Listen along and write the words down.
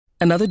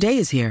Another day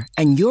is here,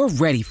 and you're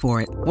ready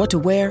for it. What to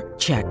wear?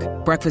 Check.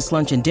 Breakfast,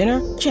 lunch, and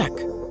dinner? Check.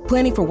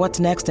 Planning for what's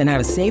next and how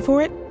to save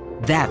for it?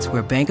 That's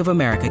where Bank of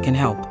America can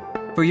help.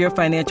 For your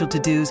financial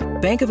to-dos,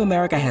 Bank of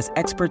America has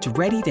experts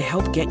ready to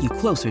help get you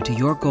closer to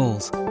your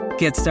goals.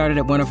 Get started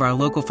at one of our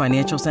local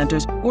financial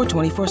centers or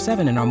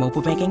 24/7 in our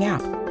mobile banking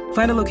app.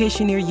 Find a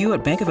location near you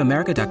at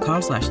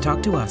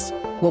bankofamerica.com/talktous.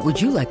 What would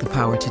you like the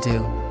power to do?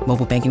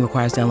 Mobile banking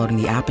requires downloading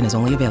the app and is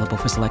only available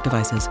for select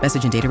devices.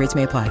 Message and data rates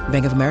may apply.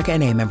 Bank of America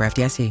N.A., member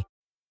FDIC.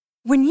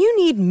 When you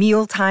need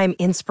mealtime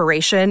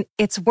inspiration,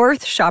 it's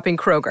worth shopping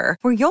Kroger,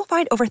 where you'll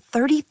find over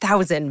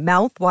 30,000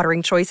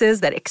 mouth-watering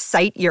choices that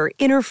excite your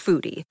inner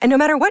foodie. And no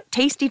matter what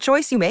tasty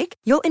choice you make,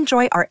 you'll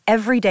enjoy our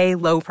everyday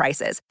low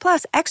prices,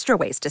 plus extra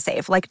ways to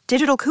save, like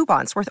digital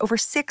coupons worth over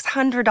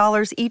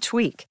 $600 each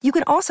week. You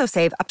can also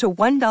save up to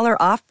 $1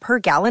 off per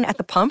gallon at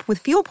the pump with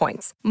fuel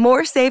points.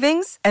 More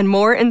savings and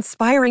more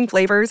inspiring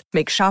flavors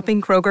make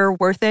shopping Kroger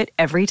worth it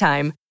every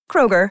time.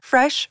 Kroger,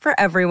 fresh for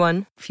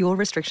everyone. Fuel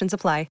restrictions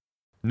apply.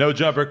 No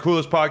Jumper,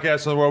 coolest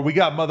podcast in the world. We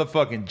got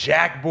motherfucking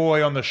Jack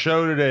Boy on the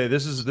show today.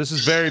 This is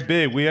very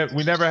big. We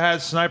never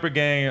had Sniper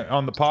Gang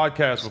on the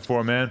podcast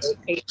before, man.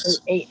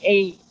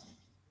 Hey.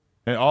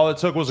 And all it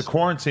took was a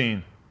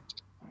quarantine.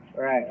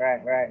 Right.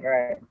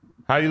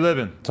 How you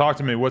living? Talk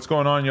to me. What's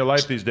going on in your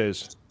life these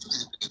days?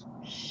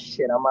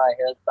 Shit, I'm out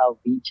here South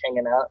Beach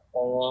hanging out.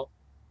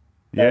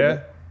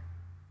 Yeah?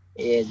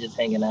 Yeah, just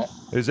hanging out.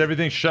 Is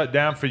everything shut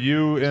down for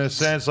you in a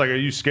sense? Like, are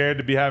you scared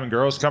to be having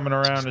girls coming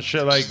around and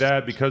shit like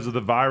that because of the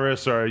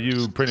virus, or are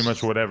you pretty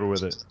much whatever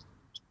with it?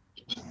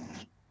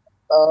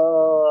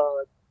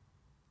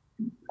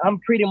 I'm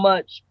pretty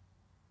much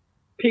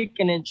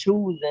picking and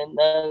choosing.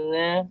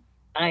 I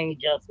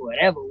ain't just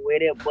whatever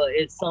with it, but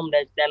it's something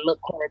that look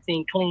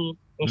quarantine clean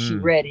and she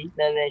ready.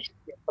 Then she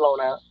get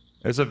flown out.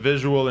 It's a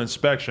visual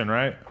inspection,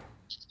 right?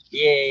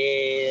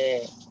 Yeah.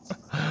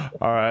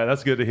 All right,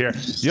 that's good to hear.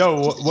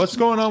 Yo, what's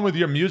going on with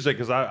your music?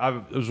 Because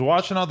I was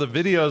watching all the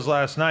videos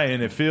last night,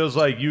 and it feels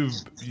like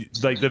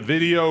the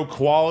video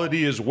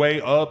quality is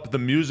way up, the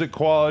music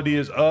quality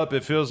is up.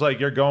 It feels like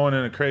you're going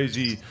in a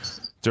crazy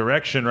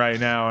direction right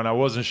now, and I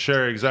wasn't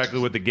sure exactly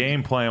what the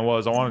game plan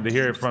was. I wanted to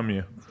hear it from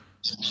you.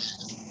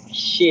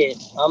 Shit,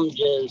 I'm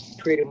just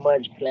pretty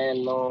much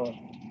planning on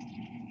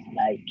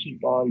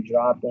keep on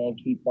dropping,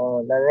 keep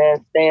on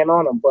staying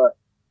on them, but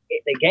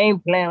the game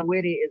plan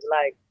with it is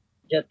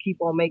just keep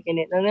on making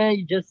it, and then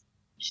you just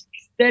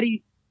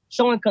steady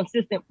showing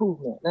consistent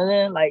improvement, and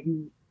then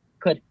you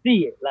could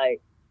see it.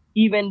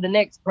 Even the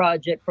next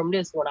project from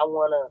this one, I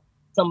want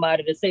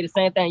somebody to say the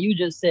same thing you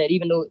just said.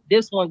 Even though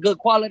this one good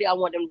quality, I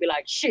want them to be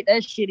like, shit,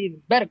 that shit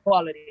even better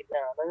quality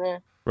now.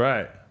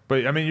 Right.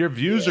 But I mean, your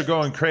views are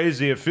going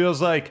crazy. It feels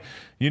like,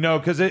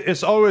 because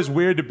it's always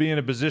weird to be in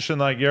a position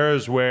like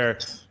yours where,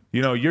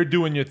 you're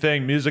doing your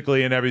thing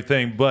musically and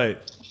everything,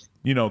 but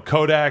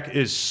Kodak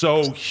is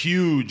so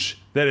huge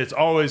that it's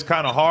always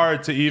kind of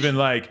hard to even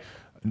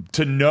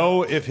to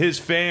know if his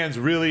fans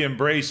really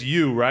embrace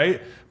you,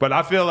 right? But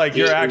I feel like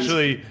you're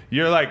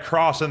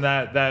crossing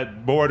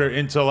that border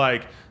into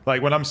like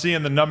when I'm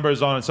seeing the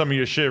numbers on some of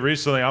your shit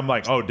recently, I'm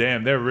like, oh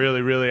damn, they're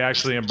really, really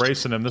actually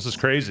embracing him. This is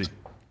crazy.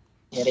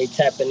 Yeah, they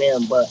tapping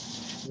in, but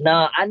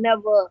nah, I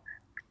never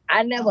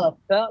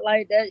felt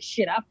like that.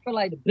 Shit, I feel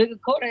like the bigger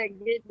Kodak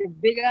get, the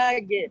bigger I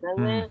get,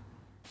 man.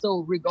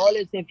 So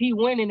regardless if he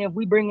winning, if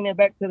we bringing it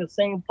back to the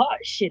same pot,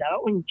 shit, I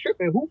don't even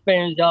tripping who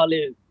fans y'all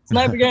is.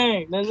 Sniper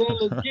Gang, let's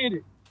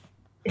get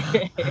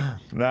it.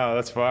 No,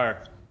 that's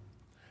fire.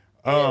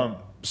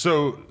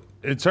 So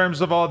in terms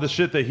of all the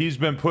shit that he's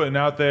been putting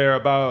out there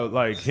about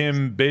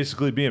him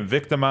basically being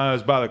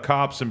victimized by the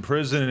cops in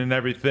prison and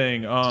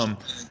everything,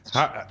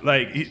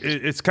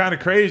 it's kind of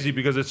crazy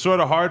because it's sort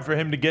of hard for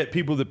him to get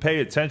people to pay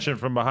attention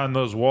from behind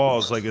those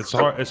walls.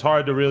 It's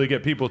hard to really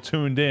get people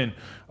tuned in.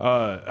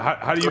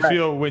 How do you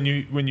feel when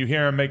you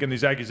hear him making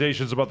these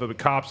accusations about the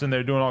cops and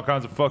they're doing all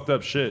kinds of fucked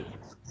up shit?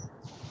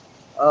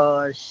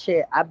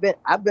 Shit, I've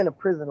been to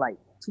prison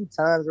 2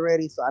 times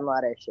already, so I know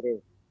how that shit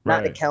is.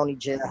 Not the county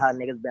jail, how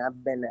niggas been.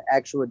 I've been to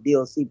actual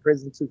DLC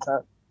prison 2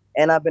 times.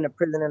 And I've been to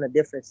prison in a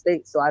different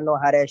state, so I know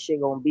how that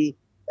shit gonna be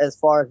as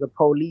far as the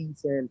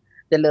police and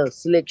the little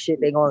slick shit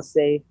they gonna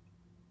say.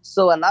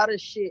 So a lot of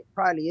shit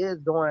probably is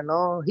going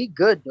on. He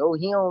good, though.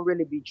 He don't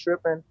really be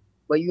tripping.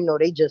 But,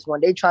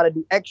 when they try to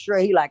do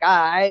extra, he like,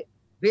 all right,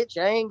 bitch,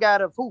 I ain't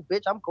got a fool,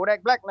 bitch. I'm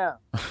Kodak Black now.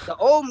 The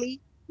old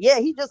me, yeah,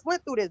 he just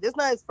went through this. This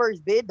not his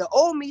first bid. The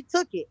old me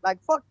took it.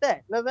 Fuck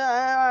that. All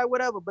right,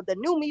 whatever. But the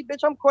new me,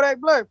 bitch, I'm Kodak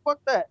Black.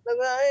 Fuck that.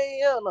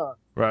 Hell no.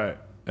 Right.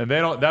 And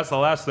that's the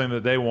last thing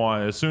that they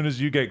want. As soon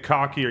as you get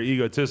cocky or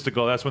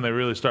egotistical, that's when they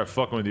really start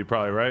fucking with you,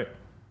 probably, right?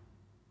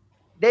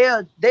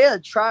 They'll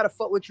try to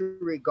fuck with you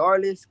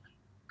regardless,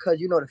 because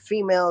the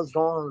females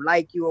gonna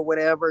like you or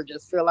whatever,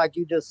 just feel like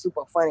you just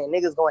super funny.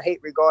 Niggas gonna hate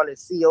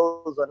regardless,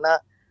 COs or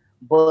not.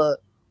 But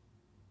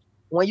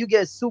when you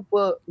get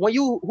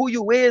who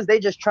you is, they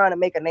just trying to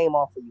make a name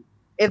off of you.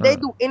 If they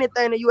do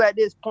anything to you at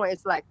this point,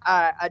 it's like,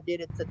 I did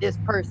it to this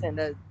person,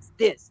 that's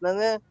this.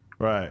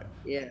 Right.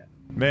 Yeah.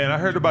 Man, I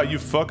heard about you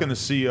fucking the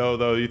CO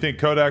though. You think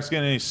Kodak's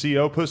getting any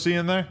CO pussy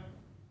in there?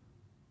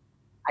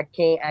 I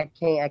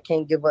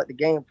can't give up the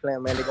game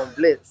plan, man. They're gonna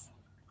blitz.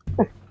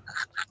 I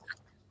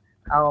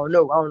don't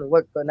know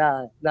what for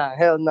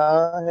hell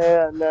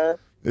nah.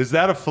 Is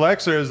that a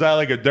flex or is that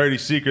like a dirty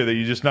secret that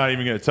you're just not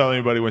even gonna tell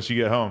anybody once you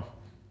get home?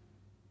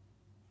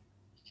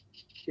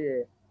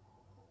 Shit.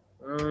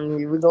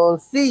 We're gonna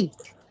see.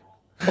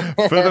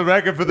 For the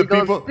record, for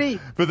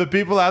the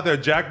people out there,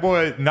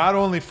 Jackboy not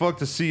only fucked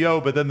the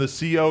CO, but then the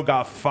CO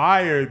got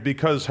fired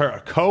because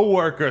her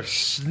coworker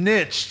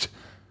snitched.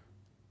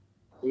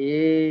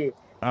 Yeah.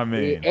 I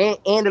mean, yeah.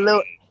 And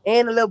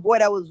the little boy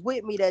that was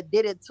with me that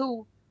did it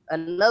too.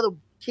 Another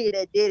kid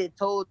that did it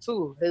told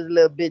too. His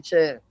little bitch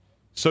ass.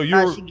 So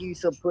she give you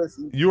some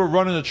pussy. You were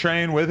running the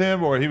train with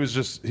him, or he was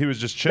just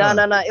chilling?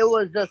 No. It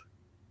was just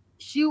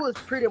she was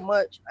pretty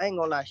much. I ain't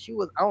gonna lie. She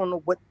was. I don't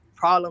know what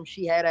problem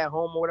she had at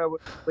home or whatever,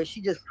 but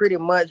she just pretty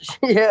much.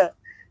 Yeah.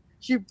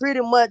 She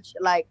pretty much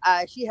like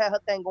she had her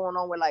thing going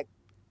on with like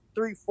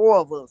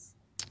 3-4 of us.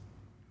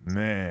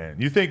 Man,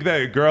 you think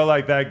that a girl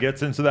like that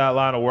gets into that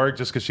line of work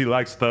just because she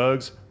likes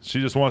thugs?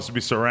 She just wants to be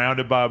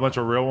surrounded by a bunch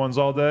of real ones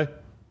all day?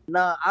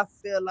 Nah, I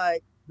feel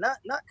like not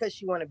because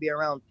she want to be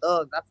around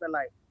thugs. I feel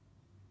like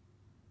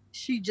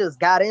she just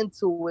got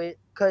into it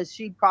because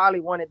she probably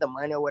wanted the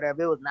money or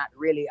whatever. It was not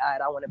really, I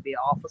want to be an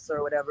officer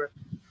or whatever.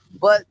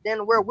 But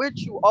then we're with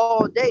you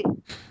all day.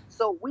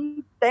 So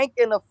we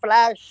thinking of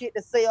fly shit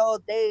to say all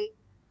day,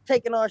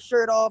 taking our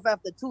shirt off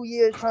after 2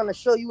 years, trying to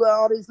show you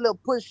all these little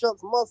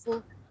push-ups,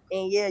 muscles.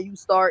 And yeah, you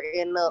start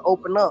and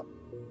open up.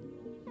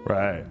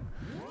 Right.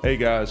 Hey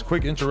guys,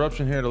 quick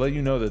interruption here to let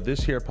you know that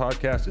this here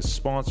podcast is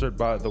sponsored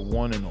by the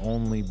one and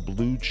only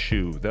Blue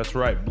Chew. That's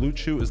right, Blue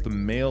Chew is the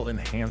male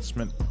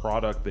enhancement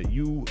product that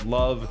you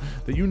love,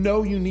 that you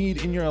know you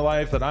need in your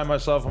life, that I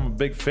myself am a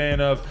big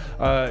fan of.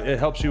 It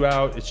helps you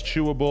out, it's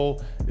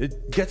chewable,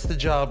 it gets the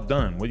job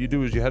done. What you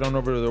do is you head on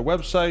over to their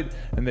website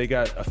and they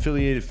got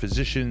affiliated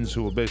physicians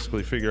who will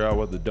basically figure out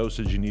what the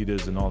dosage you need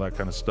is and all that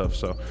kind of stuff.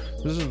 So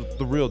this is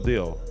the real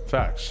deal.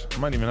 Facts. I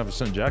might even have to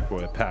send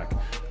Jackboy a pack.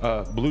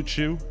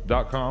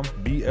 BlueChew.com.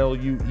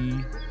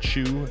 BLUE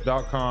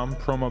chew.com,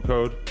 promo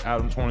code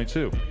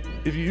Adam22.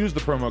 If you use the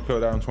promo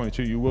code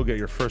Adam22, you will get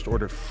your first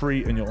order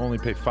free and you'll only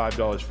pay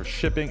 $5 for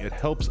shipping. It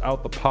helps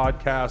out the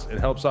podcast. It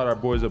helps out our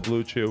boys at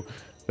Blue Chew.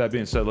 That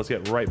being said, let's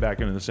get right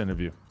back into this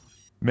interview.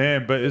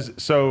 Man,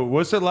 so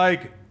what's it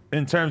like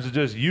in terms of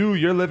just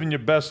you're living your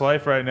best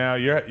life right now.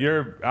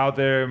 You're out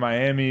there in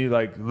Miami,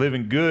 like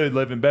living good,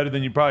 living better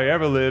than you probably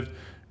ever lived.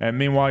 And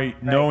meanwhile,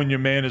 knowing your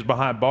man is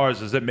behind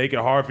bars, does it make it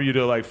hard for you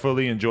to like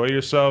fully enjoy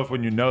yourself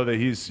when you know that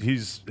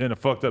he's in a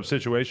fucked up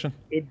situation?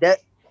 It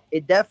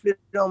definitely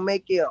don't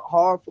make it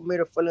hard for me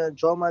to fully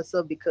enjoy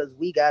myself because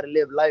we gotta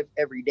live life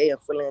every day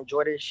and fully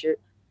enjoy this shit.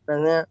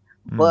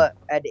 But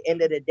at the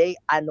end of the day,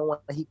 I know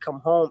when he come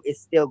home,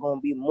 it's still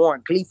gonna be more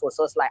gleeful.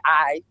 So it's like,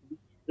 all right,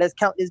 let's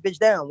count this bitch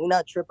down. We're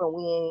not tripping.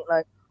 We ain't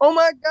like, oh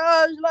my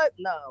gosh, like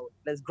no,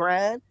 let's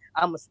grind.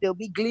 I'ma still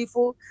be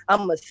gleeful.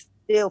 I'ma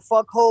still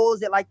fuck hoes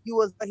that like you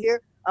was out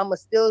here. I'ma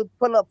still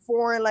put up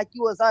foreign like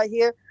you was out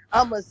here.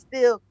 I'ma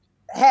still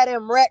had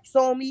them racks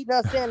on me, you know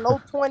what I'm saying?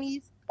 No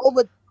 20s,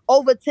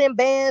 over 10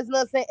 bands, you know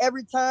what I'm saying?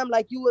 Every time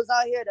like you was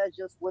out here, that's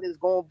just what it's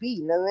gonna be,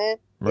 you know what I mean?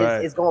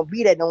 Right. It's gonna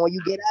be that. Then when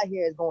you get out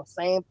here, it's gonna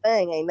same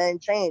thing. Ain't nothing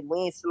changed. We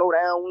ain't slow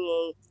down.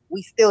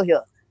 We still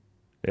here.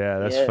 Yeah,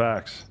 that's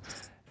facts.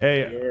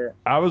 Hey,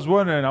 I was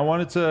wondering, I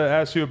wanted to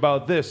ask you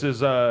about this.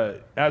 As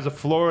a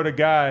Florida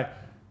guy,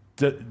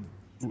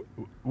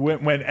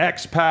 when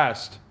X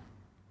passed,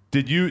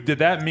 did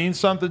that mean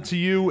something to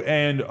you?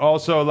 And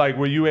also, like,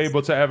 were you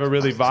able to ever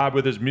really vibe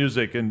with his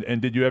music?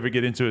 And did you ever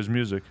get into his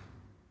music?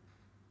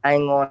 I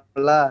ain't gonna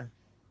lie.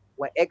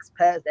 When X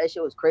passed, that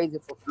shit was crazy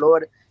for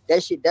Florida.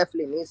 That shit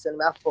definitely means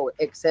something. I fought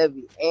X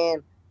heavy.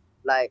 And,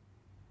 like,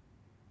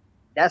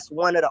 that's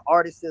one of the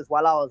artists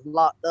while I was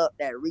locked up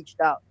that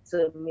reached out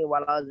to me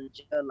while I was in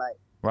jail. Like,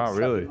 wow,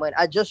 really? Money.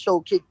 I just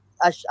showed Kid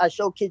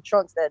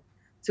Trunks that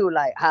too,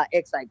 like how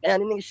X like, damn,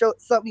 the nigga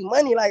showed me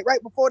money like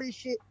right before this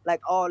shit,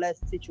 like all that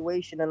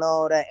situation and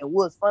all that. It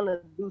was fun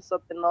to do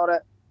something and all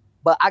that.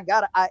 But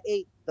I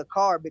ate the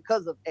car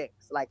because of X.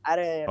 Like I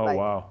didn't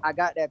wow. I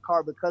got that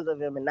car because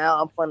of him, and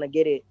now I'm finna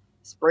get it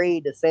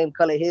sprayed the same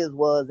color his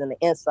was, and the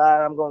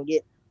inside I'm gonna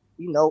get,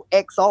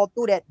 X all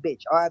through that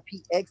bitch.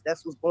 RIP X,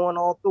 that's what's going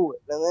all through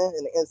it,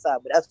 in the inside.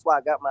 But that's why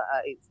I got my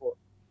I-8 for.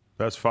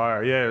 That's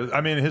fire. Yeah, I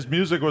mean, his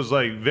music was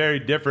like very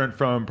different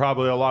from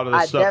probably a lot of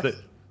the stuff that.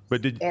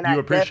 But did you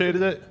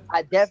appreciated it?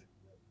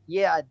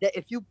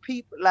 If you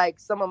peep like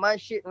some of my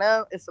shit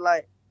now, it's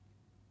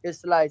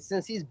like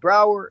since he's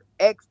Broward,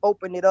 X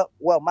opened it up.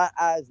 Well, my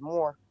eyes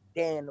more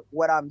than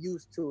what I'm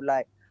used to.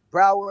 Like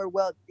Broward,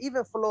 well,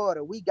 even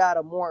Florida, we got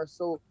a more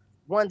so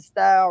one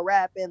style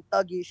rapping,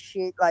 thuggish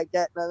shit like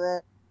that.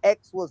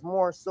 X was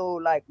more so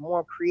like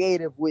more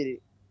creative with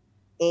it.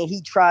 And he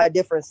tried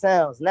different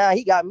sounds. Now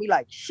he got me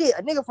like, shit,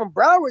 a nigga from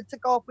Broward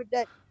took off with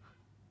that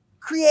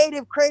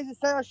creative, crazy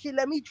sound shit.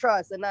 Let me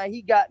try. So now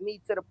he got me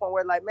to the point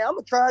where like, man, I'm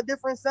gonna try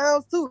different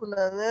sounds too,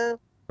 man.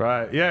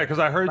 Right. Yeah, because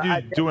I heard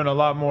you doing a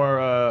lot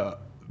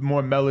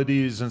more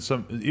melodies and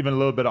some even a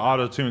little bit of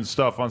auto-tune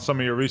stuff on some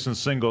of your recent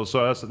singles.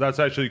 So that's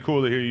actually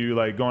cool to hear you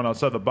like going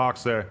outside the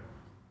box there.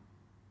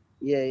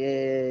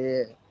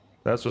 Yeah.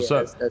 That's what's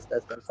up.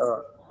 That's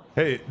hard.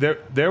 Hey,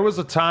 there was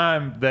a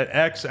time that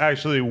X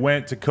actually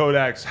went to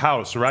Kodak's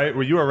house, right?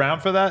 Were you around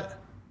for that?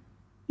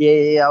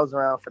 Yeah, I was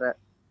around for that.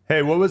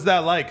 Hey, what was that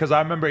like? Because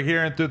I remember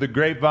hearing through the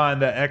grapevine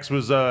that X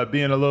was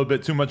being a little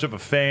bit too much of a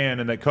fan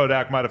and that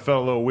Kodak might have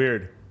felt a little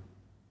weird.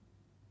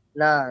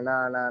 Nah.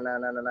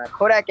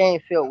 Kodak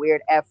ain't feel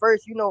weird. At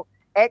first,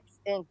 X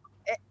and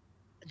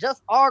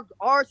just our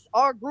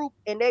group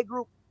and their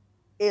group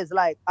is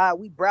like,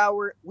 we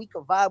Broward, we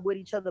could vibe with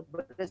each other,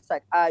 but it's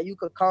like, you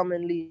could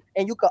commonly,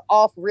 and you could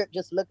off rip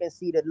just look and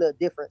see the little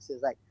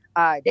differences. Like,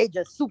 they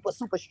just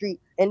super street,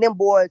 and them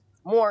boys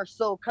more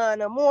so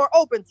kind of more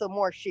open to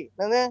more shit.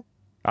 And then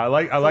I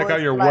like how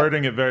you're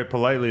wording it very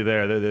politely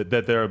there.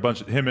 That they're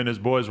him and his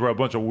boys were a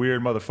bunch of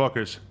weird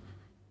motherfuckers.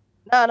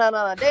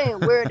 No. They ain't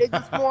weird.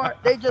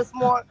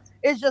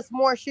 It's just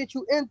more shit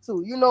you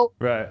into,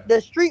 Right.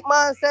 The street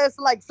mindsets,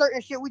 like certain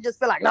shit, we just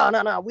feel like,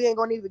 no, we ain't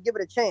gonna even give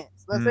it a chance.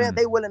 You know what I'm saying?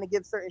 They willing to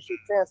give certain shit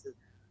chances.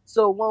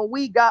 So when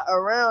we got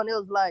around, it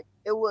was like,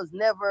 it was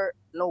never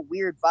no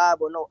weird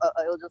vibe or no,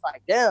 it was just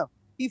like, damn,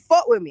 he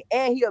fuck with me.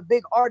 And he a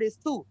big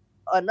artist too.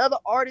 Another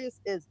artist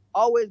is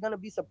always gonna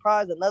be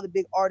surprised. Another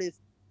big artist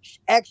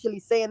actually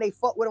saying they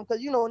fuck with him. Cause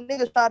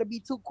niggas try to be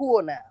too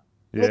cool now.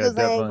 Yeah, niggas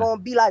definitely. Ain't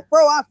gonna be like,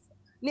 bro,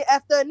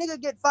 after a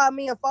nigga get 5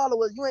 million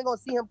followers, you ain't gonna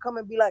see him come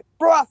and be like,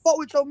 bro, I fuck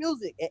with your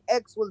music. And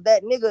X was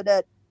that nigga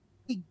that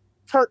he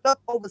turned up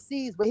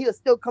overseas, but he'll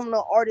still come to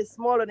an artist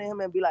smaller than him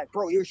and be like,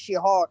 bro, your shit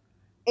hard,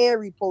 and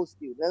repost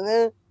you. And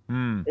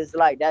then it's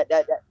like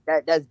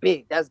that's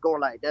big. That's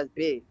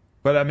big.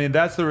 But I mean,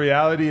 that's the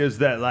reality, is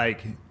that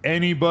like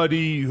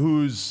anybody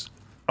who's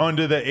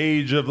under the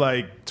age of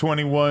like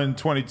 21,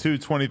 22,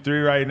 23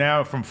 right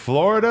now from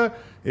Florida,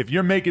 if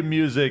you're making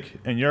music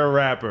and you're a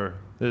rapper,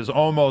 there's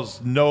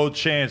almost no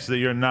chance that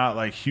you're not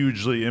like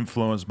hugely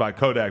influenced by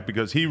Kodak,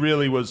 because he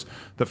really was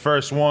the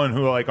first one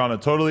who, like, on a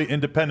totally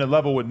independent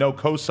level with no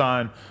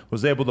cosign,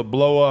 was able to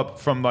blow up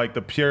from like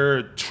the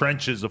pure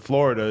trenches of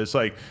Florida. It's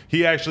like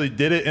he actually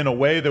did it in a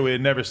way that we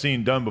had never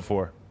seen done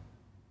before.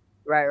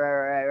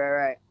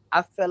 Right.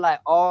 I feel like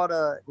all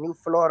the new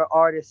Florida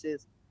artists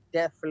is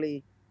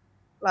definitely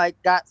like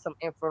got some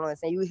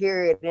influence, and you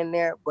hear it in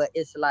there, but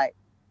it's like,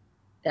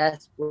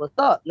 that's what's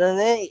up.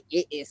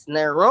 It's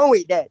nothing wrong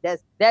with that.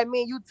 That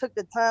means you took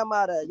the time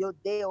out of your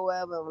day or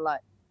whatever, and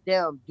like,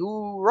 damn,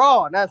 dude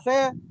raw. Know what I'm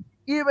saying?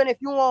 Even if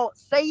you won't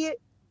say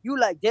it, you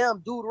like, damn,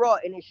 dude raw,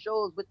 and it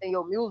shows within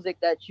your music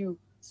that you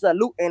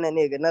saluting a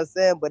nigga. Know what I'm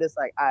saying? But it's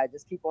like, I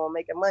just keep on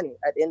making money.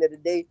 At the end of the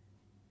day,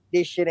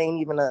 this shit ain't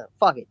even a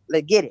fuck it.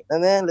 Let's get it.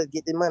 And then let's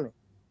get the money.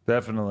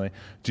 Definitely.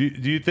 Do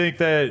you think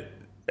that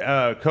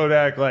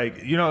Kodak,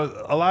 like,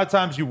 a lot of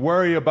times you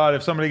worry about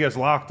if somebody gets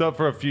locked up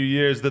for a few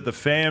years that the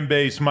fan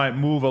base might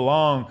move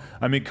along.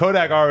 I mean,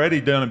 Kodak already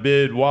done a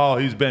bid while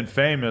he's been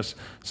famous,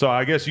 so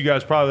I guess you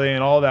guys probably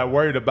ain't all that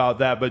worried about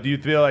that. But do you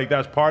feel like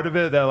that's part of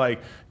it, that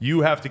like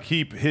you have to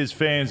keep his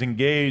fans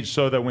engaged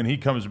so that when he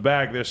comes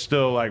back, they're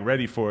still like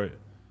ready for it?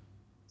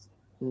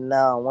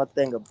 No, one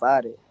thing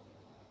about it,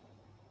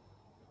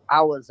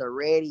 I was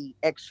already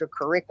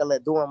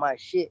extracurricular doing my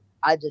shit.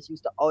 I just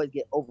used to always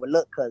get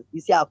overlooked, because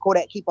you see how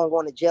Kodak keep on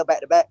going to jail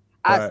back to back.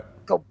 I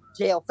go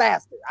jail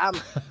faster.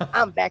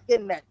 I'm back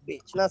in that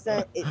bitch. You know what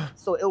I'm saying?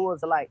 So it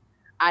was like,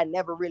 I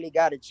never really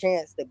got a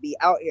chance to be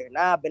out here.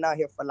 Now I've been out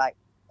here for like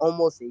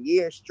almost a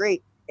year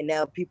straight, and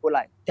now people are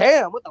like,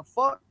 damn, what the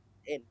fuck?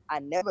 And I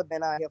never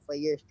been out here for a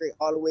year straight,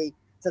 all the way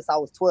since I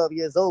was 12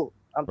 years old.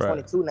 I'm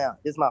 22 now.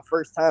 This is my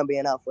first time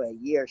being out for a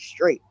year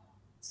straight.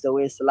 So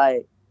it's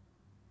like,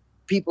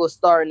 people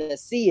starting to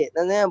see it.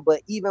 And then,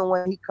 but even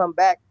when he come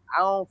back, I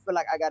don't feel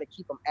like I gotta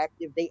keep them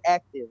active. They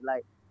active.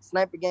 Like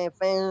Sniper Gang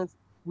fans,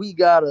 we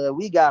got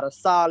a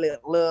solid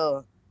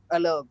little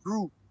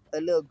group.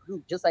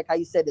 Just like how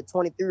you said, the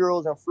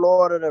 23-year-olds in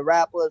Florida, the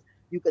rappers,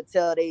 you could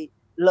tell they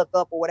look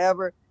up or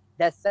whatever.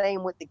 That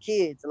same with the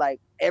kids. Like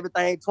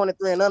everything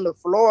 23 and under,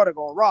 Florida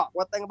gonna rock.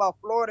 One thing about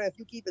Florida, if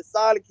you keep it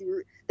solid,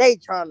 they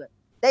trying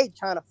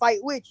to fight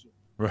with you.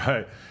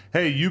 Right.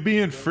 Hey, you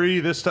being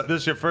free, this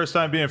is your first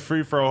time being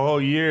free for a whole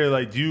year.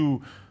 Like,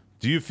 do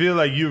you feel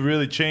like you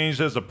really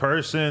changed as a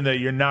person, that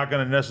you're not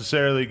going to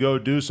necessarily go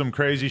do some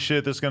crazy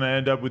shit that's going to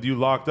end up with you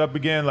locked up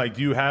again? Like,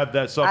 do you have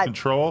that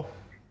self-control?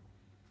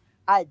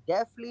 I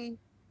definitely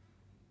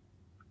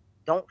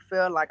don't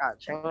feel like I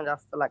changed. I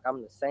feel like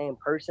I'm the same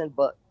person,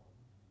 but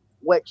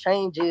what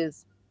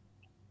changes,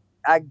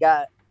 I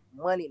got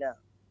money now.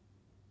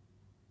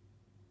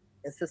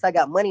 And since I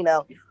got money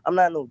now, I'm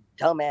not no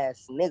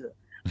dumbass nigga.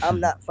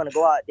 I'm not finna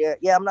go out there.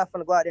 Yeah, I'm not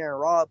finna go out there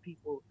and rob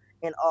people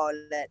and all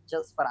that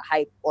just for the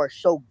hype, or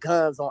show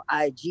guns on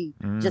IG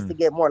just to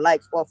get more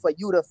likes, or for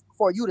you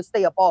to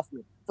stay up off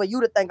me. For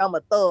you to think I'm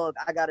a thug,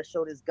 I gotta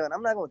show this gun.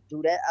 I'm not gonna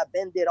do that. I've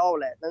been did all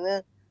that. And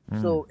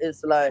then, so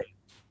it's like,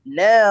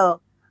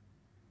 now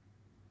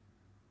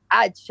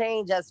I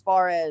change as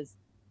far as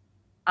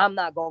I'm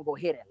not gonna go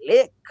hit and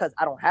lick because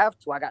I don't have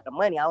to. I got the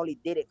money. I only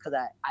did it because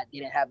I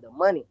didn't have the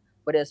money.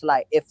 But it's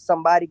like if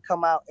somebody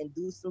come out and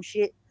do some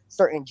shit,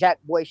 certain jack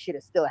boy shit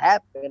is still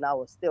happening. I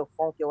will still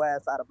funk your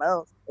ass out of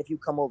bounds if you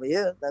come over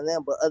here.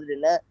 But other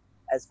than that,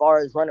 as far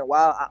as running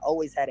wild, I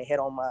always had a head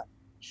on my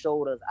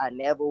shoulders. I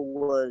never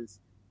was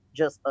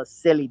just a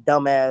silly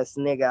dumbass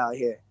nigga out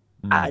here.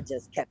 I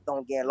just kept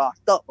on getting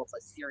locked up for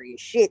serious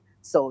shit.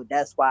 So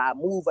that's why I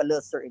move a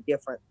little certain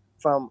different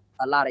from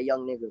a lot of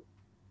young niggas.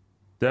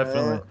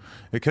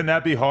 Definitely. Can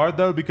that be hard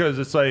though? Because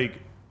it's like,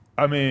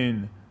 I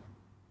mean,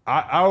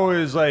 I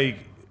always like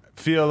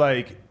feel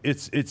like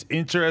it's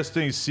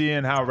interesting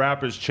seeing how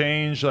rappers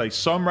change. Like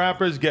some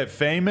rappers get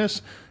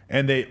famous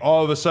and they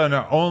all of a sudden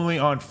are only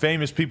on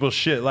famous people's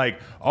shit. Like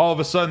all of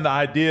a sudden the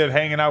idea of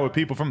hanging out with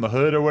people from the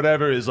hood or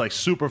whatever is like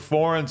super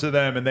foreign to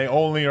them, and they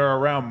only are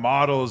around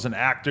models and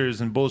actors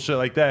and bullshit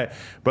like that.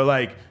 But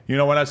like, you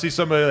know, when I see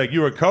somebody like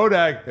you or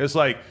Kodak, it's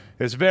like,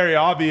 it's very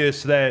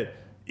obvious that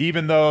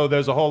even though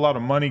there's a whole lot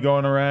of money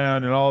going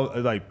around and all,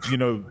 like, you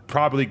know,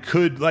 probably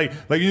could, like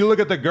you look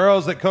at the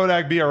girls that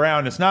Kodak be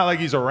around, it's not like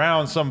he's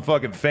around some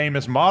fucking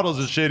famous models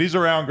and shit. He's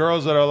around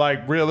girls that are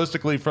like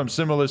realistically from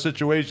similar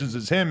situations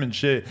as him and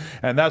shit.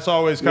 And that's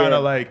always kind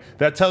of like,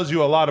 that tells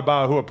you a lot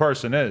about who a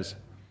person is.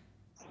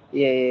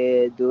 Yeah,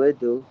 it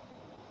do.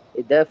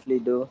 It definitely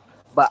do.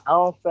 But I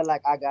don't feel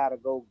like I gotta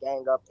go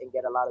gang up and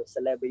get a lot of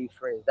celebrity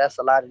friends. That's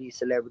a lot of these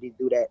celebrities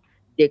do that.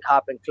 Dick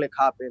hopping, click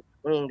hopping.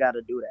 We ain't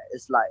gotta do that.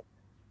 It's like,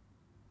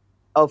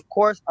 of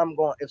course, I'm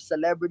going. If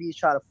celebrities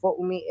try to fuck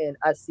with me, and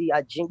I see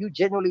you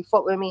genuinely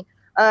fuck with me,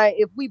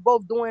 if we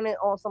both doing it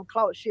on some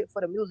clout shit for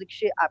the music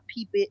shit, I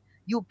peep it,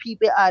 you peep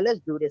it.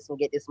 Let's do this and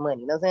get this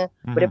money. You know what I'm saying?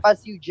 Mm-hmm. But if I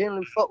see you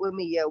genuinely fuck with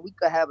me, yeah, we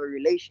could have a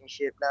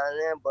relationship now and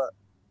then. But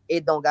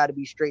it don't got to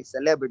be straight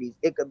celebrities.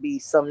 It could be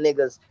some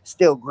niggas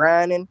still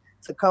grinding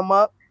to come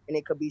up, and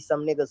it could be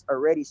some niggas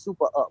already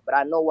super up. But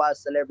I know why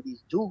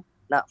celebrities do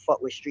not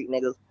fuck with street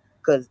niggas,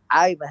 because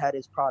I even had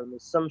this problem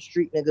with some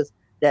street niggas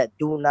that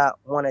do not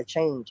want to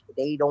change.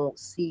 They don't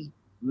see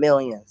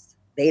millions.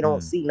 They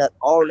don't see nothing.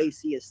 All they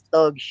see is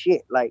thug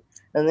shit. Like,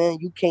 and then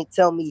you can't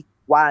tell me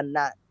why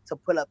not to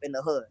pull up in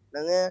the hood.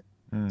 And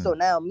then, so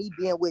now me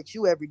being with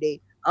you every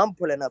day, I'm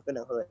pulling up in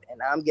the hood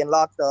and I'm getting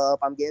locked up.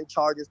 I'm getting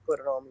charges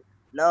put on me.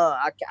 No,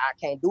 I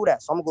can't do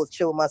that. So I'm gonna go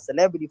chill with my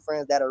celebrity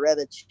friends that are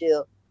rather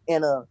chill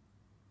in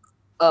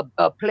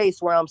a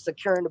place where I'm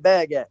securing the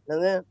bag at.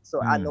 And then,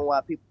 so I know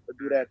why people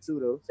do that too,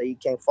 though. So you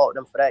can't fault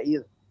them for that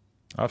either.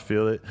 I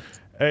feel it.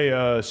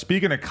 Hey,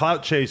 speaking of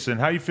clout chasing,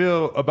 how you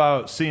feel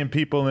about seeing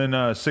people in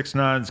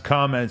 6ix9ine's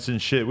comments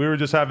and shit? We were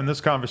just having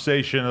this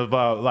conversation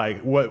about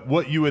like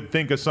what you would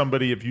think of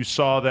somebody if you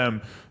saw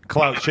them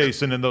clout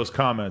chasing in those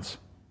comments.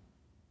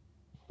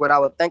 What I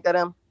would think of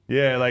them?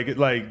 Yeah,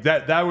 like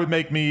that would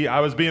make me, I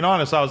was being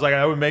honest, I was like,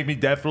 that would make me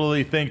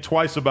definitely think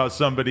twice about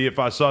somebody if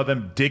I saw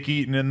them dick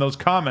eating in those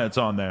comments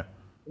on there.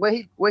 What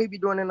he be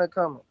doing in the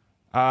comments?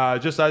 I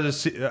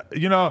just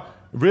you know,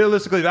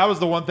 realistically, that was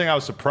the one thing I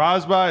was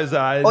surprised by, is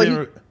that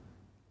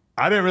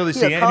I didn't really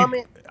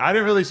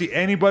see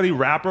anybody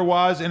rapper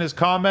wise in his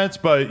comments,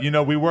 but you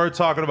know, we were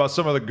talking about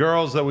some of the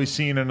girls that we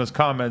seen in his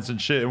comments and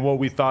shit and what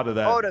we thought of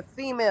that. Oh, the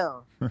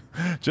female.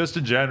 Just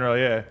in general,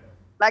 yeah.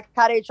 Like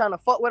how they trying to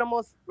fuck with him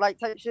or like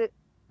type shit.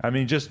 I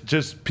mean,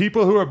 just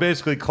people who are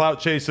basically clout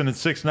chasing in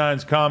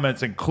 6ix9ine's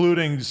comments,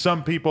 including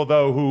some people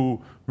though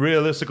who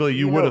realistically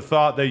you would have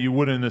thought that you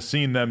wouldn't have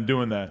seen them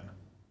doing that.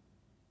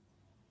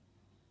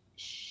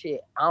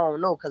 Shit, I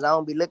don't know, because I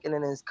don't be looking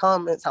in his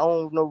comments. I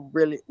don't know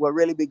really what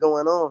really be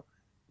going on.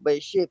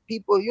 But shit,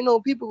 people, you know,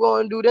 people go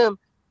and do them.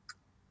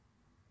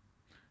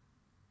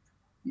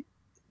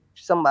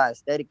 Somebody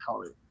steady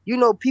calling. You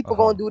know, people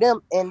gonna do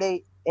them and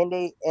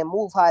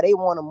move how they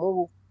want to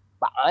move.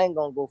 But I ain't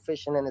gonna go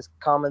fishing in his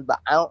comments. But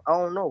I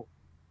don't know.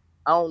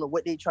 I don't know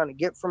what they trying to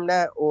get from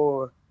that,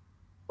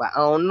 but I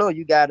don't know.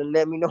 You gotta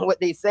let me know what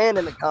they saying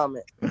in the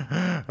comments.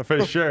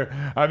 For sure.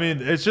 I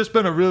mean, it's just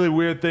been a really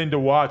weird thing to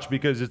watch,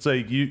 because it's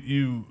like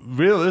you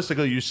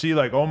realistically, you see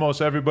like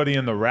almost everybody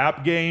in the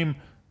rap game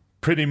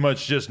pretty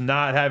much just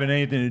not having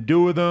anything to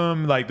do with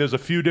them. Like there's a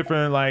few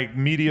different like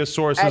media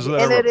sources. At the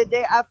end of the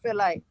day, I feel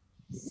like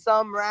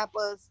some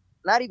rappers,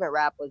 not even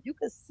rappers, you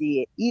can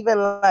see it. Even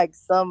like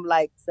some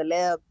like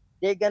celebs,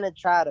 they're gonna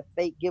try to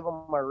fake give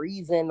him a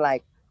reason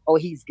like, oh,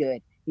 he's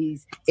good.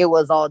 It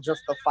was all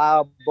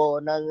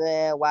justifiable, none of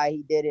that, why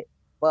he did it.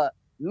 But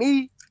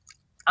me,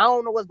 I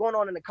don't know what's going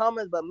on in the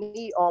comments, but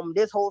me,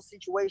 this whole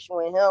situation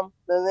with him,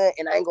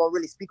 and I ain't gonna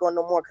really speak on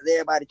no more because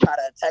everybody try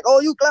to attack. Oh,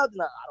 you clout?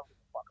 Nah, I don't give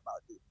a fuck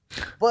about you.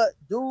 But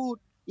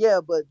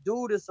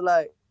dude, it's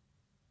like,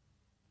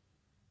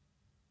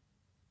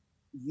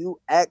 you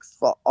asked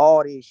for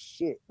all this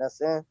shit. You know what I'm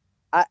saying?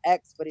 I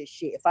asked for this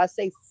shit. If I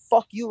say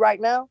fuck you right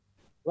now,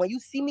 when you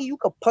see me, you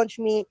could punch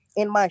me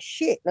in my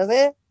shit. You know what I'm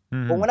saying?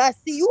 Mm-hmm. But when I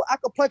see you, I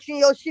could punch you in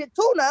your shit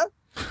too now.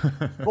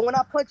 But when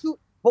I punch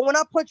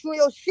you in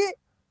your shit,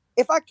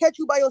 if I catch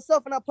you by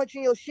yourself and I punch you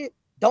in your shit,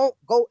 don't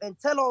go and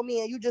tell on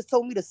me and you just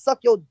told me to suck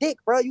your dick,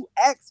 bro. You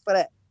asked for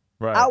that.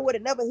 Right. I would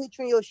have never hit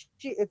you in your shit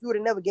if you would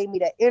have never gave me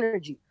that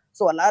energy.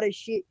 So a lot of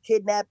shit,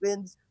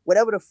 kidnappings,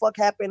 whatever the fuck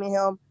happened to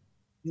him,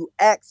 you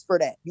asked for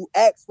that. You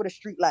asked for the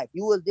street life.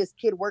 You was this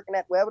kid working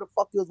at wherever the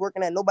fuck you was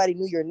working at. Nobody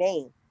knew your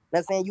name.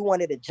 I'm saying you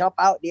wanted to jump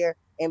out there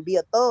and be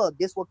a thug.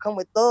 This will come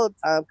with thug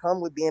time, come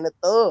with being a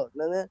thug.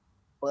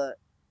 But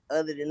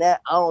other than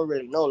that, I don't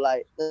really know.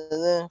 Like,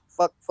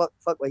 fuck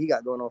what he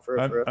got going on for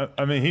real.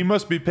 I mean, he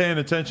must be paying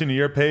attention to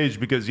your page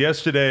because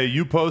yesterday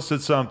you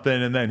posted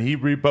something and then he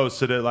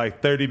reposted it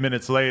like 30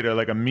 minutes later,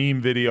 like a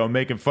meme video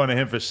making fun of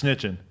him for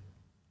snitching.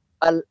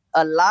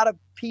 A lot of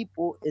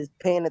people is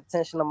paying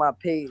attention to my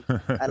page.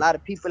 A lot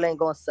of people ain't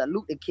gonna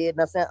salute the kid.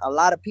 Know what I'm saying? A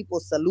lot of people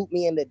salute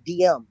me in the DM.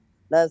 Know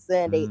what I'm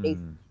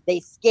saying? They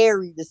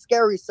scary, the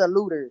scary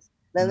saluters.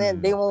 And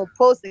then they won't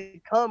post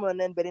it,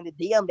 comment, but in the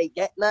DM they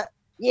get not.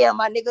 Yeah,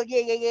 my nigga,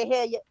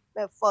 yeah.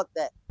 Man, fuck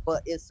that.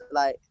 But it's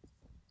like,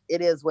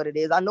 it is what it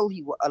is. I know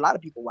a lot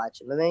of people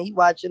watching. And then he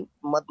watching,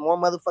 more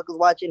motherfuckers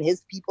watching,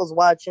 his people's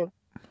watching.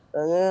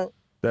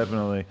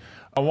 Definitely.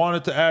 I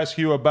wanted to ask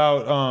you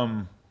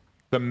about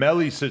the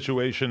Melly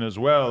situation as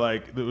well.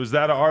 Like, was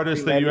that an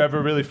artist that you ever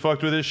really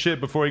fucked with his shit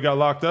before he got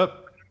locked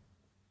up?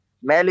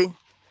 Melly?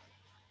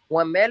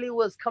 When Melly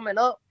was coming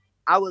up,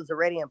 I was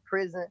already in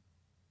prison.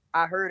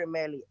 I heard of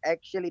Melly.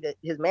 Actually,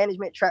 his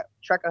management, Track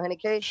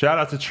 100K. Shout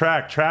out to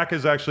Track. Track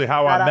is actually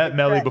how I met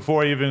Melly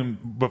before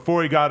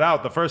he got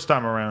out the first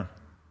time around.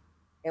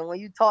 And when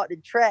you talk to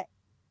Track,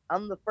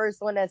 I'm the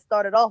first one that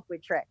started off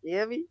with Track. You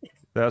hear me?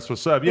 That's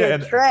what's up. Yeah.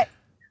 And Track.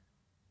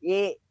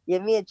 Yeah,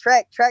 me and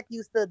Track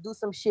used to do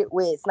some shit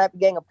with Sniper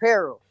Gang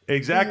Apparel.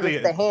 Exactly. He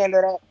was the hand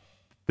of that.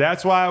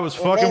 That's why I was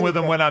fucking with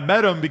him when I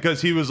met him,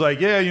 because he was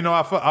like, yeah, you know,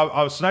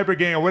 I was Sniper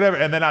Gang or whatever.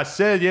 And then I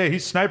said, yeah,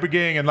 he's Sniper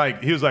Gang. And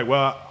like, he was like,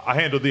 well, I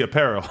handled the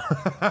apparel.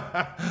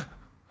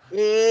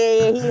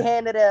 Yeah, he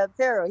handled the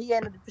apparel.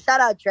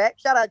 Shout out Track.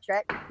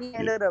 He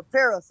handled the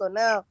apparel. So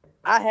now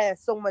I had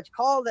so much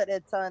calls at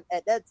that time.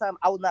 At that time,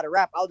 I was not a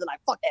rapper. I was just like,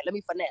 fuck that, let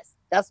me finesse.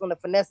 That's when the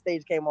finesse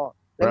stage came on.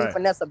 Let me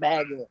finesse a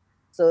bag in.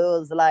 So it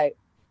was like,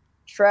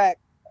 Track,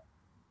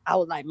 I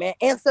was like, man,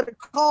 answer the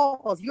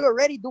calls. You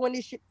already doing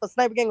this shit for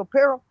Sniper Gang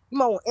Apparel. You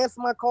might want to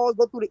answer my calls,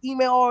 go through the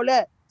email, all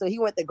that. So he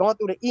went to going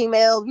through the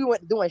emails. We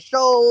went to doing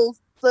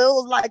shows. So it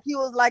was like he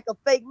was like a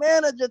fake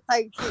manager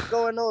type shit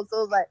going on. So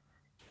it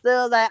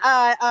was like,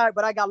 all right.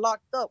 But I got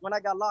locked up. When I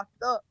got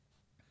locked up,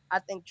 I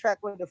think Track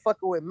went to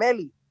fucking with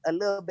Melly a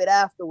little bit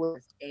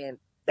afterwards, and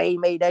they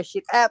made that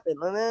shit happen,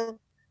 man.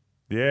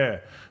 Yeah,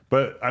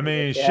 but I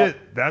mean,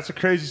 shit, that's a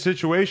crazy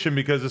situation,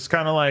 because it's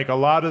kind of like a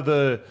lot of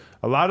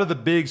the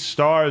big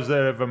stars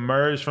that have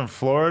emerged from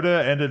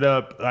Florida ended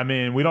up, I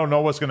mean, we don't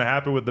know what's going to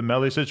happen with the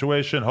Melly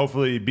situation.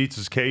 Hopefully he beats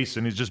his case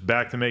and he's just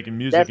back to making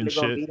music and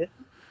shit.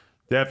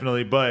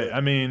 Definitely. But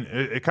I mean,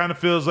 it kind of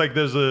feels like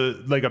there's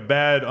a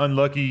bad,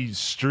 unlucky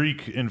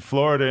streak in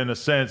Florida in a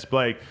sense.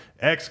 Like,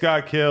 X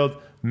got killed,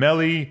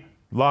 Melly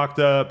locked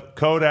up,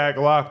 Kodak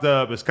locked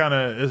up. It's kind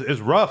of, it's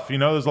rough, you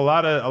know. There's a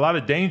lot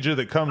of danger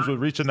that comes with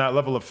reaching that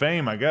level of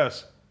fame, I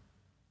guess.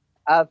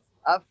 I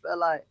feel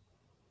like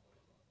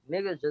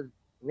niggas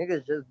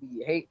just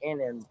be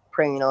hating and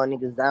praying on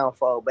niggas'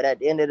 downfall. But at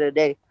the end of the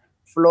day,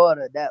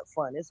 Florida, that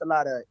fun. It's a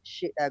lot of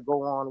shit that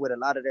go on with a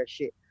lot of that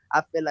shit.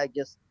 I feel like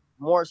just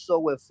more so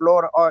with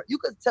Florida, or you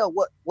could tell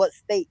what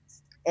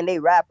states and they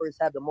rappers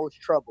have the most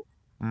trouble.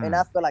 And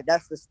I feel like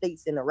that's the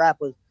states and the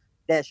rappers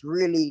that's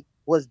really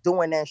was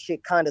doing that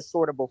shit kind of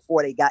sort of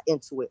before they got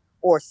into it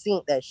or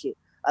seen that shit.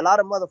 A lot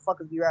of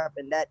motherfuckers be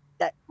rapping that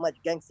much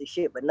gangster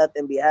shit, but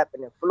nothing be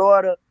happening.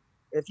 Florida,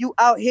 if you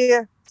out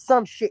here,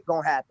 some shit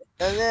gonna happen.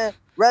 And then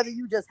whether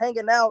you just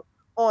hanging out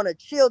on a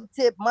chill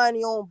tip, mind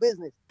your own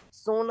business,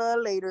 sooner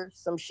or later,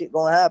 some shit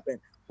gonna happen.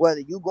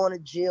 Whether you going to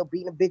jail,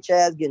 beating a bitch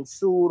ass, getting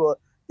sued, or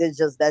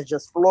that's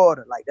just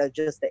Florida. Like, that's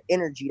just the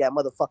energy that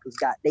motherfuckers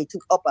got. They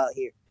took up out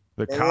here.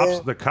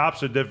 The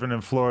cops are different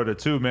in Florida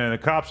too, man. The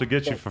cops will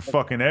get you for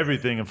fucking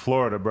everything in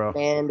Florida, bro.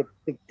 And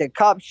the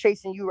cops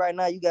chasing you right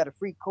now. You got a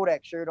free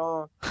Kodak shirt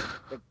on.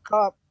 The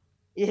cop,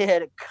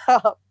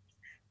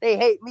 they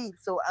hate me,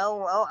 so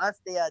I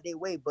stay out their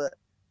way. But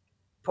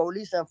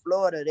police in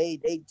Florida,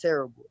 they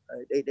terrible.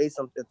 They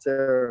something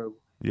terrible.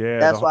 Yeah,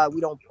 that's why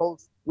we don't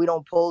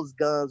post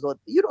guns, or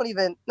you don't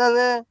even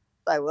nothing.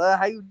 Like, well,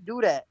 how you do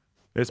that?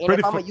 It's and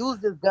pretty. If I'm gonna use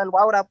this gun,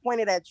 why would I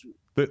point it at you?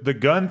 The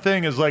gun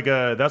thing is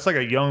that's like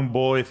a young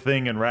boy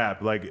thing in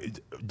rap.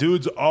 Like,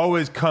 dudes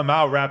always come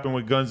out rapping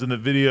with guns in the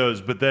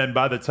videos, but then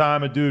by the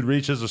time a dude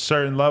reaches a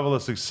certain level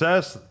of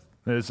success,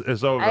 it's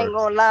over. I ain't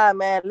gonna lie,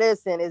 man.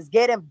 Listen, it's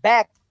getting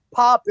back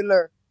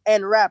popular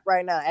in rap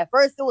right now. At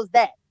first it was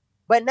that,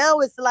 but now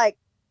it's like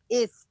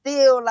it's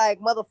still like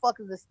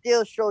motherfuckers are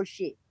still show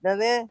shit. You know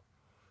what I mean?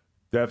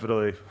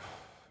 Definitely.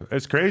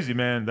 It's crazy,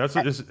 man.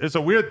 It's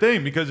a weird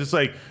thing, because it's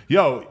like,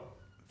 yo,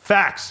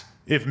 facts.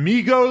 If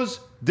Migos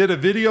did a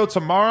video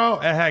tomorrow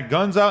and had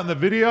guns out in the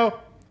video,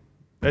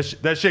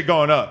 that shit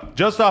going up.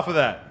 Just off of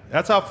that.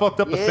 That's how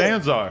fucked up the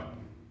fans are.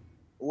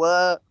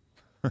 What?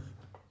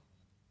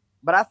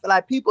 But I feel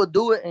like people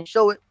do it and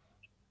show it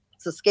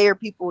to scare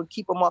people and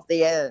keep them off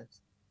their ass.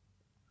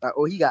 Like,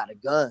 oh, he got a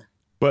gun.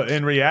 But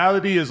in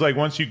reality, is like,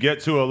 once you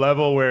get to a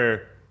level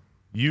where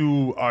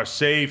you are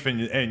safe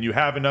and you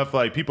have enough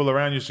like people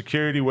around you,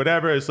 security,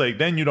 whatever, it's like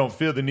then you don't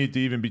feel the need to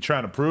even be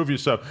trying to prove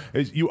yourself.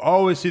 You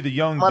always see the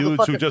young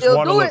dudes who just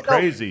want to look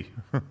crazy.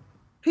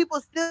 People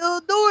still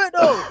do it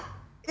though.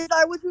 It's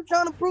like, what you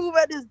trying to prove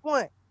at this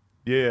point?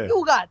 Yeah.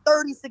 You got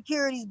 30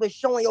 securities but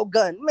showing your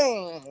gun,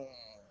 man.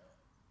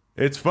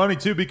 It's funny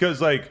too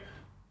because like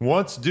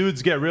once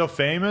dudes get real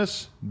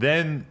famous,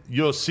 then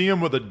you'll see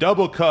them with a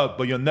double cup,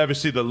 but you'll never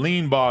see the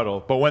lean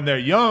bottle. But when they're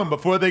young,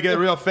 before they get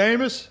real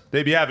famous,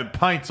 they be having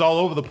pints all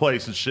over the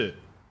place and shit.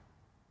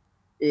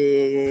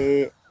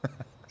 Yeah.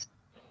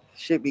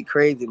 Shit be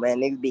crazy,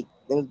 man.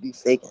 Niggas be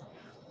faking.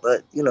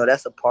 But, you know,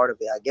 that's a part of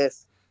it, I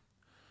guess.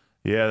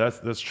 Yeah,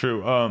 that's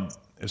true.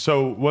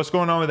 So what's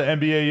going on with the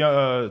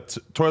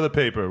NBA toilet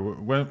paper?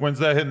 When's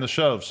that hitting the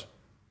shelves?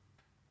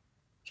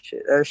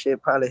 Shit, that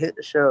shit probably hit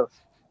the shelves.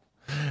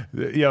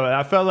 Yo,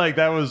 I felt like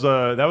that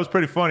was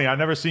pretty funny. I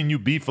never seen you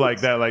beef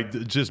like that, like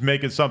just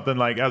making something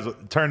like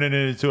turning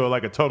it into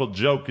like a total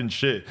joke and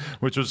shit,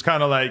 which was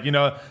kind of like, you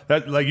know,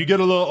 that like you get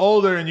a little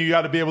older and you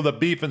got to be able to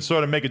beef and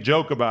sort of make a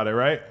joke about it,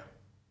 right?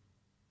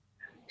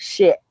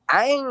 Shit,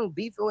 I ain't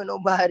beefing with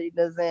nobody.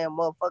 That's saying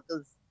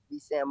motherfuckers be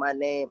saying my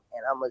name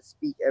and I'm gonna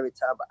speak every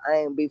time, but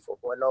I ain't beefing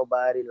with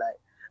nobody. Like,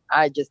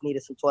 I just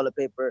needed some toilet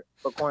paper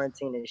for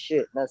quarantine and shit.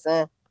 You know what I'm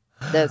saying?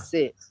 That's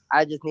it.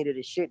 I just needed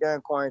a shit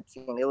during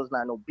quarantine. It was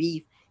not no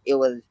beef. It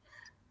was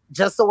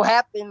just so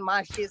happened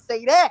my shit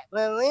say that. You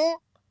know what I mean?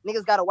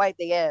 Niggas gotta wipe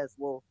their ass.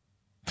 Well,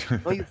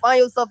 when you find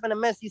yourself in a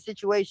messy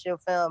situation,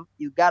 fam,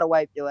 you gotta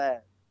wipe your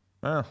ass.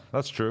 Yeah,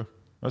 that's true.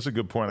 That's a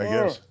good point, I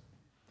guess.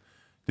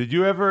 Did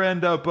you ever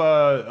end up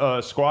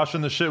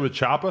squashing the shit with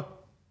Choppa?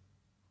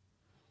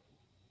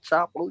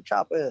 Choppa? Who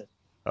Choppa is?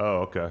 Oh,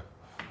 okay.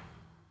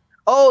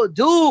 Oh,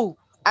 dude.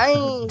 I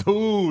ain't...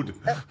 Dude.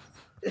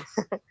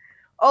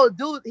 Oh,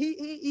 dude,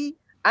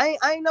 I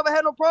ain't never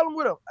had no problem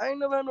with him. I ain't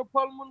never had no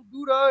problem with him.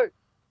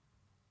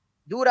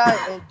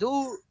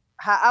 Dude,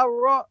 how I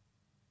rock,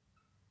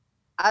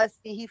 I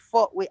see he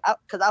fought with,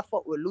 because I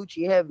fought with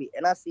Lucci heavy,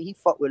 and I see he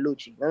fought with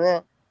Lucci. You know what I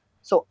mean?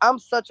 So I'm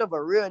such of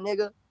a real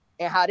nigga,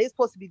 and how they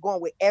supposed to be going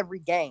with every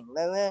game. You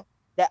know what I mean?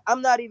 That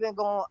I'm not even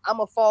going, I'm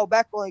going to fall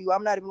back on you.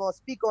 I'm not even going to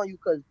speak on you,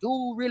 because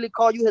dude really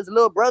call you his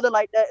little brother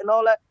like that and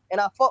all that, and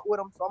I fought with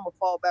him, so I'm going to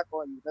fall back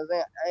on you. You know what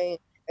I'm saying?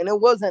 And it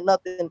wasn't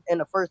nothing in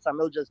the first time.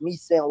 It was just me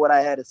saying what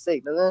I had to say.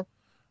 You know?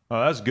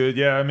 Oh, that's good.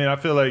 Yeah, I mean, I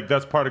feel like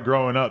that's part of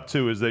growing up,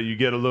 too, is that you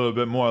get a little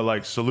bit more,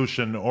 like,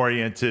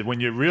 solution-oriented. When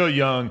you're real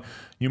young,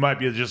 you might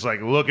be just, like,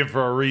 looking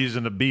for a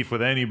reason to beef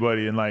with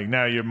anybody. And, like,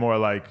 now you're more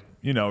like,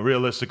 you know,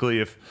 realistically,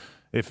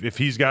 if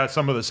he's got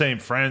some of the same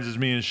friends as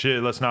me and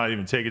shit, let's not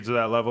even take it to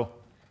that level.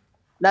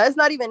 Now, it's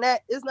not even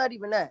that.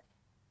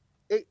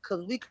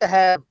 Because we could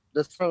have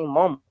the same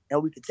moment,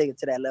 and we could take it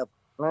to that level.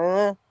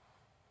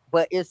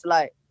 But it's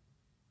like,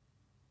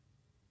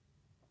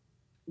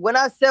 when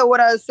I said what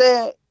I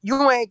said,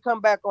 you ain't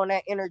come back on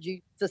that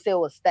energy to say it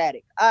was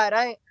static. All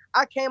right,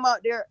 I came out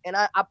there and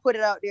I put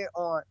it out there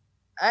on.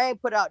 I ain't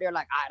put it out there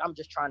like, all right, I'm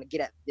just trying to get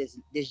at this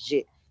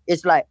shit.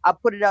 It's like I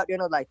put it out there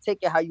and I was like, take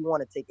it how you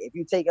want to take it. If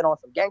you take it on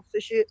some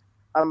gangster shit,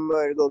 I'm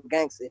ready to go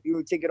gangster. If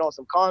you take it on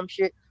some calm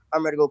shit,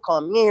 I'm ready to go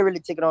calm. You ain't really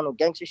take it on no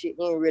gangster shit.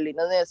 You ain't really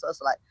nothing. So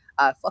it's like,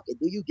 all right, fuck it.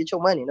 Do you get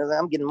your money?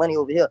 I'm getting money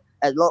over here.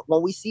 As long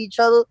when we see each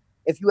other,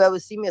 if you ever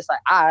see me, it's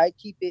like, all right,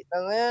 keep it.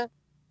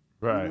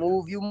 Right.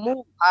 You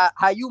move.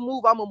 How you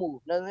move, I'ma move.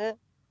 You know what I mean?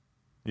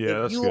 Yeah,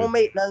 if that's you good. Won't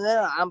make nothing.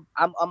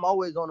 I'm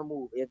always on the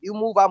move. If you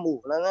move, I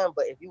move. You know what I mean?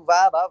 But if you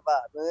vibe, I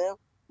vibe. You know what I mean?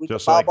 We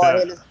just can like vibe out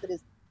that. here,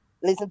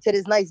 listen to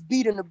this nice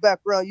beat in the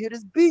background. You hear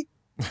this beat?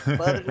 But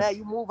other than that,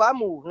 you move, I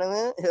move. You know what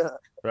I mean? Yeah.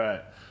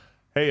 Right.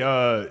 Hey,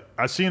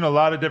 I've seen a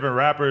lot of different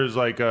rappers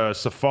like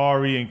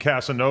Safari and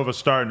Casanova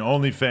starting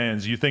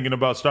OnlyFans. You thinking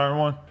about starting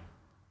one?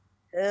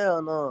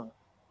 Hell no.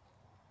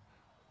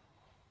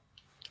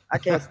 I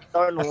can't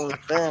start no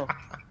OnlyFans.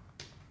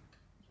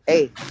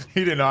 Hey. He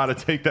didn't know how to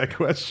take that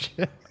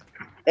question.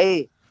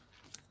 Hey,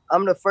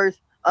 I'm the first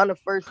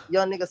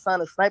young nigga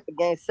signed a Sniper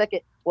Gang. First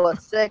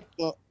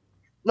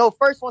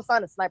one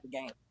signed a Sniper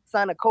Gang.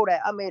 Signed a Kodak.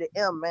 I made an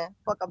M, man.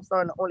 Fuck, I'm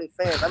starting the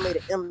OnlyFans. I made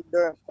an M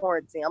during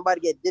quarantine. I'm about to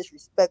get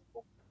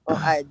disrespectful on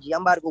IG.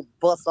 I'm about to go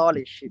bust all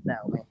this shit now,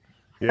 man.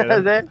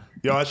 Yeah.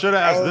 Yo, I should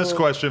have asked this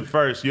question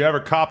first. You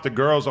ever copped a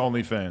girl's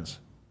OnlyFans?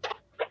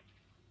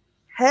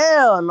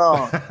 Hell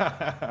no.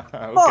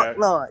 Okay. Fuck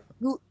no.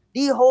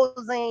 These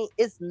hoes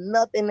it's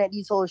nothing that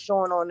these hoes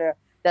showing on there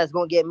that's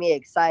gonna get me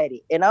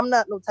excited. And I'm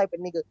not no type of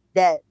nigga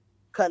that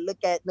could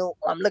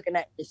I'm looking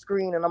at the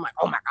screen and I'm like,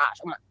 oh my gosh.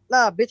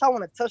 Nah, bitch, I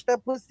want to touch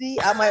that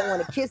pussy. I might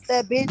want to kiss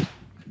that bitch.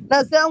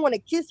 Now, say I want to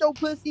kiss your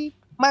pussy.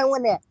 Might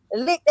want to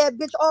lick that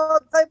bitch, all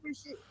type of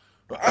shit.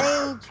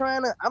 I'm not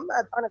trying to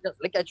just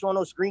look at you on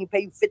no screen,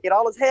 pay you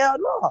 $50. Hell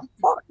no.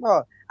 Fuck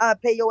no. I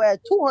pay your ass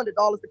 $200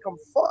 to come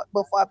fuck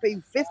before I pay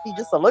you $50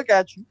 just to look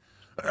at you.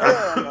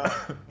 Hell no.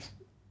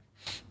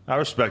 I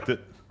respect it.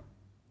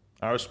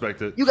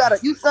 You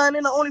sign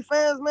in the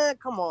OnlyFans, man?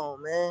 Come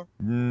on, man.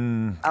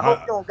 I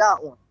hope you don't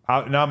got one.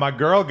 Now my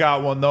girl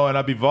got one though, and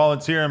I'd be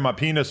volunteering my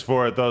penis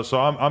for it though, so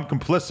I'm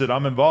complicit.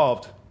 I'm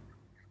involved.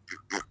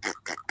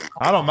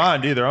 I don't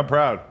mind either. I'm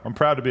proud. I'm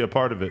proud to be a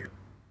part of it.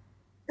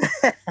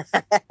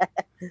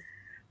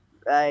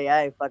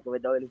 I ain't fucking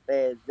with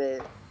OnlyFans,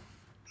 man.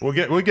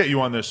 We'll get you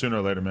on there sooner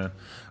or later, man.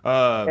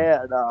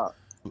 Hell no.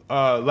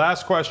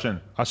 Last question.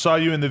 I saw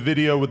you in the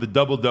video with the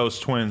Double Dose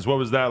twins. What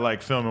was that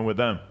like filming with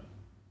them?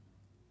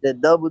 The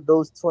Double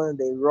Dose twins,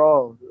 they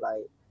raw.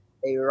 Like,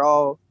 they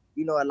raw.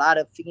 You know, a lot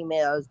of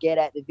females get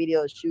at the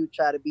video shoot,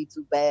 try to be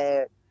too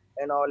bad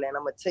and all that. And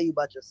I'm going to tell you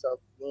about yourself.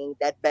 You ain't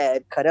that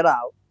bad. Cut it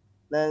out.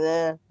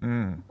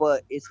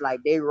 But it's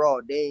like they raw.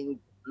 They ain't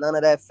none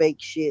of that fake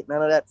shit,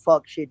 none of that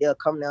fuck shit. They'll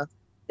come down.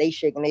 They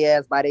shaking their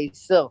ass by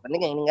themselves. And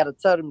nigga ain't even got to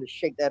tell them to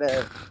shake that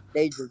ass.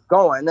 They just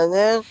going.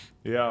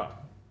 Yeah.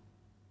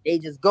 They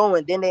just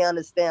going. Then they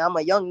understand I'm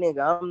a young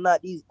nigga. I'm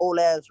not these old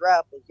ass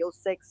rappers. Your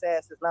sex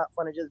ass is not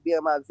finna just be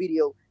in my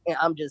video and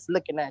I'm just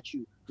looking at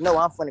you. No,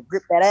 I'm finna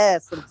grip that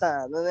ass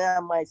sometimes. And then I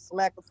might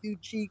smack a few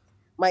cheeks,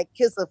 might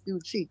kiss a few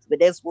cheeks. But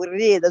that's what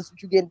it is. That's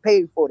what you're getting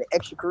paid for, the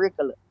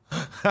extracurricular.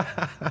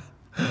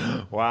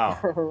 Wow.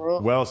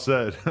 Well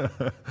said.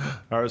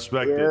 I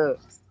respect it.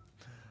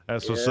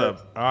 That's what's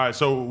up. All right,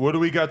 so what do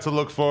we got to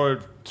look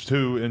forward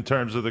to in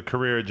terms of the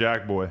career of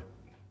Jackboy?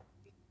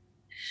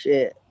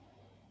 Shit.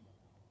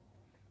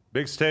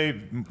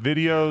 Mixtape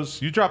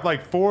videos. You dropped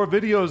like 4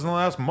 videos in the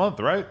last month,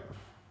 right?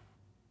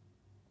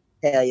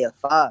 Hell yeah,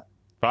 5.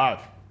 5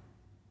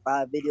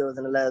 videos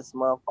in the last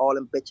month. All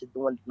them bitches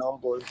doing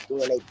numbers,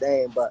 doing their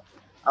thing. But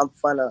I'm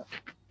finna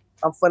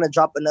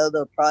drop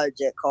another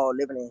project called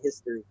Living in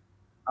History.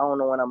 I don't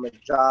know when I'm gonna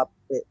drop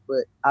it,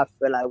 but I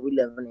feel like we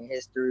living in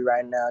history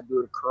right now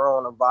due to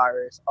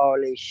coronavirus, all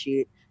this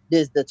shit.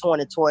 This the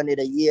 2020,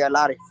 the year a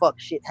lot of fuck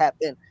shit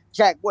happened.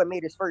 Jackboy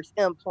made his first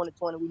M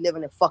 2020. We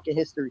living in fucking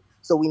history,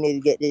 so we need to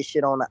get this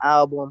shit on the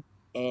album.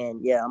 And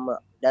yeah,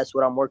 that's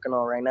what I'm working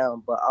on right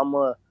now. But I'm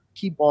gonna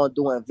keep on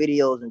doing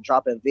videos and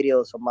dropping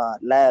videos for my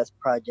last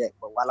project.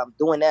 But while I'm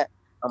doing that,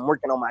 I'm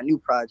working on my new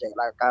project.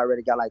 Like I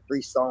already got like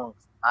 3 songs.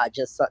 I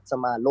just sent to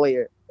my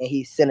lawyer, and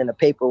he's sending the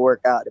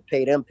paperwork out to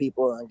pay them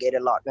people and get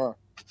it locked in.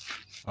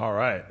 All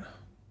right.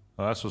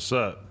 Well, that's what's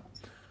up.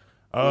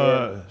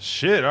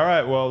 Shit. All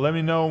right. Well, let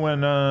me know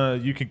when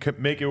you can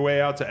make your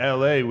way out to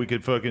LA. We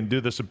could fucking do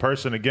this in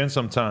person again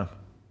sometime.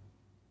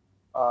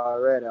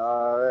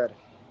 Alrighty.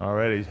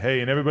 Hey,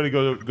 and everybody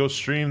go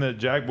stream the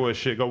Jackboy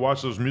shit. Go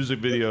watch those music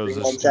videos.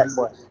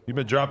 You've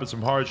been dropping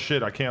some hard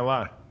shit. I can't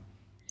lie.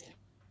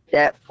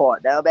 That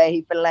part. That bad.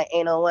 He feeling like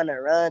ain't no one to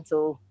run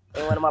to.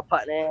 Ain't one of my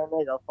partners.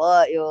 Nigga,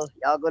 fuck you.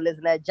 Y'all go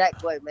listen to that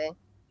Jackboy, man.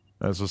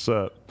 That's what's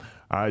up.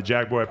 All right,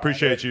 Jackboy.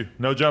 Appreciate you.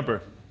 No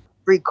jumper.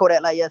 Free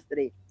Kodak like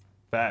yesterday.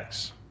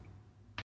 Facts.